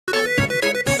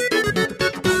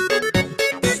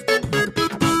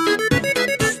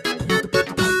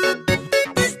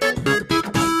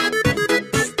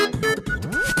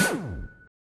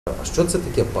Що це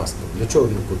таке паспорт? Для чого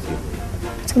він потрібен?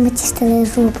 Щоб ми чистили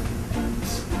зуби.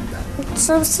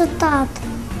 Щоб читати.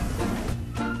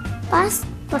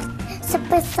 Паспорт – це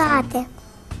писати.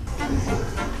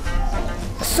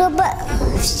 Щоб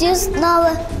всі знали,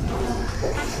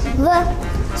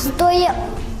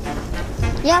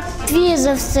 як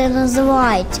віза все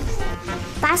називають.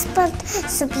 Паспорт,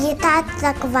 щоб літати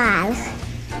так вверх.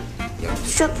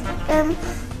 Щоб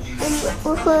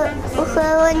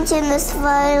охоронці не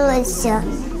сварилися.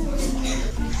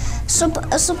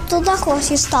 Щоб туди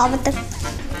гроші ставити.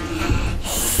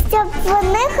 Щоб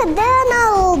вони ходили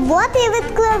на роботу і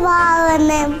відкривали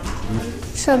ним.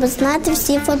 Щоб знати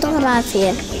всі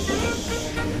фотографії.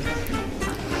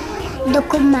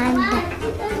 Документи.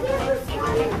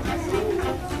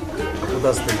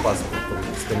 Куди з тим паспортом,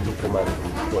 з тим документом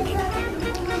ходять?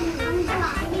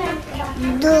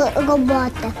 До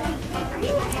роботи.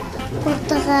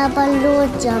 Потреба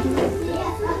людям.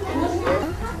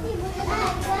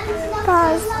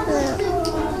 Паспорт.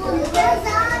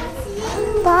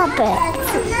 Папи,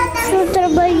 що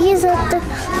треба їздити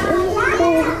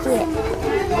кухні.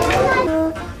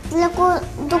 Для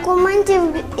документів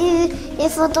і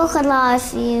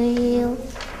фотографій.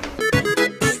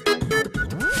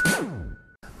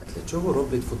 А для чого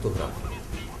роблять фотографії?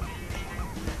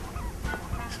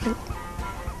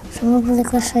 Щоб ми були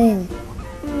красиві.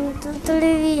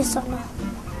 Телевізор.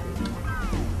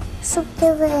 Щоб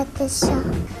дивитися.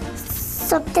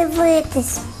 Щоб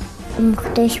дивитися.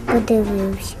 Хтось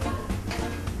подивився.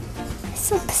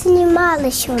 Щоб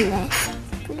знімали щось.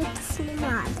 Люди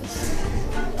знімалися.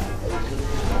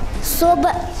 Щоб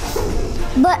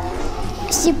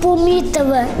всі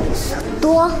помітили,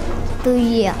 хто то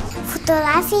є.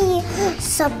 Фотографії,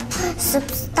 щоб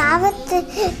ставити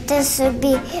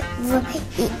собі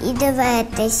і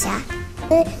дивитися.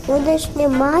 Вони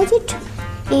знімають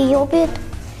і роблять.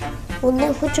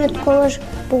 Вони хочуть когось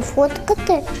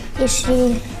пофоткати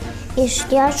і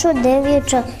шляшо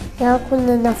дивляться, як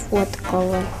вони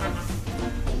нафоткали.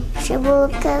 Щоб було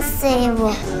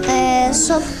красиво.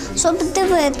 Щоб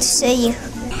дивитися їх.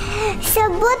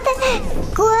 Щоб бути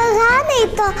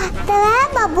гарний, то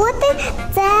треба бути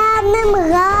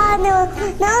темним, гарним,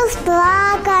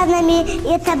 розплаканим,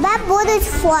 і тебе будуть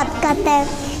фоткати.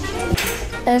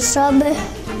 Щоб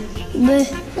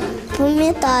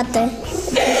пам'ятати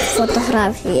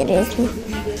фотографії різні.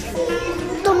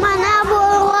 То мене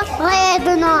було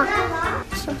видно.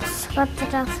 Щоб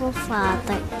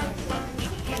сфотографувати.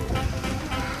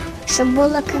 Щоб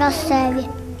були красиві.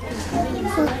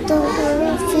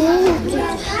 Фотографії,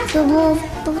 тому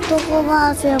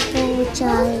фотографія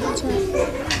виходить.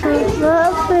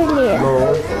 Фотографії.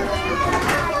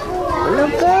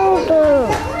 Напевно.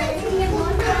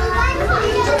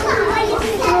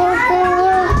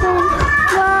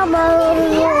 Мама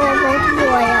робить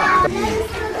моя.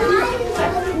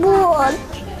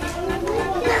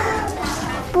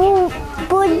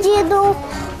 Бо діду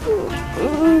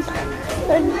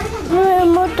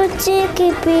мотоцикл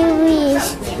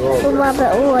привіз у мами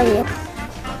Олі.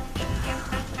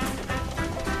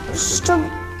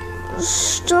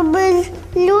 Щоб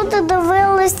люди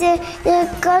дивилися,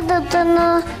 яка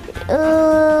дитина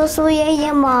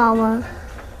своєї мами.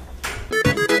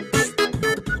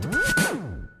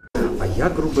 А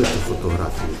як робити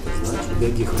фотографії? Ти знаєш,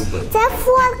 як їх робити? Це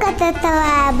фоткати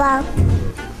треба.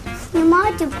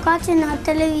 Знімати, пхати на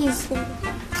телевізор.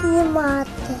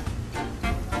 Знімати.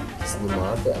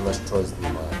 Знімати, а на що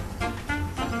знімати?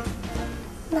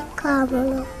 На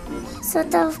камеру. З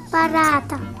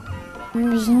фотоапарата.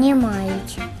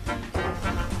 Знімають.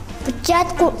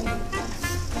 Спочатку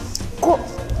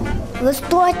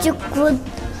листочок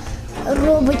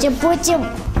робить, а потім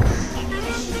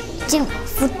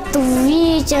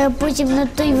фотографують, а потім на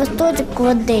той листочок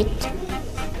кладуть.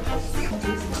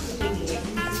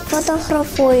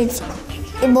 Фотографують.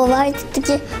 І бувають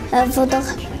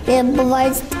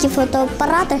такі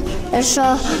фотоапарати,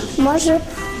 що може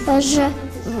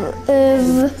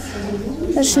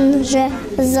вже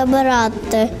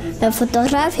забирати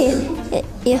фотографії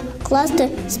і класти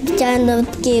спеціально в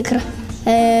такі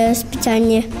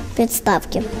спеціальні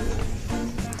підставки.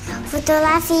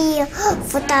 Фотографії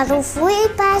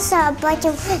фотографують перше, а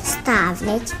потім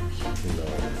ставлять.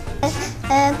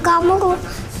 Камеру.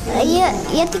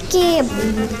 Є такі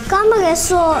камери,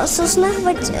 що з них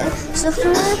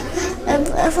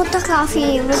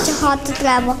фотографії витягати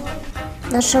треба.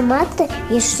 Нажимати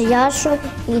і шляшу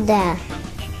йде.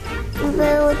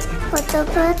 Беруть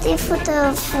фотоапарат і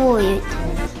фотографують.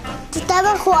 До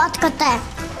тебе фоткати.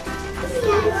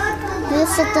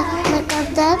 Висити на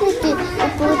картинки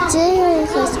і получила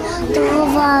якась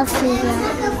фотографія.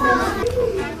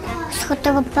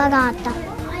 фотоапарата.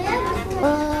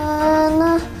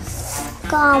 На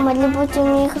камері,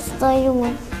 потім їх стаю.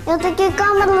 Я такі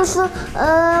камери, що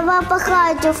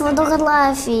випихають у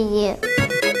фотографії.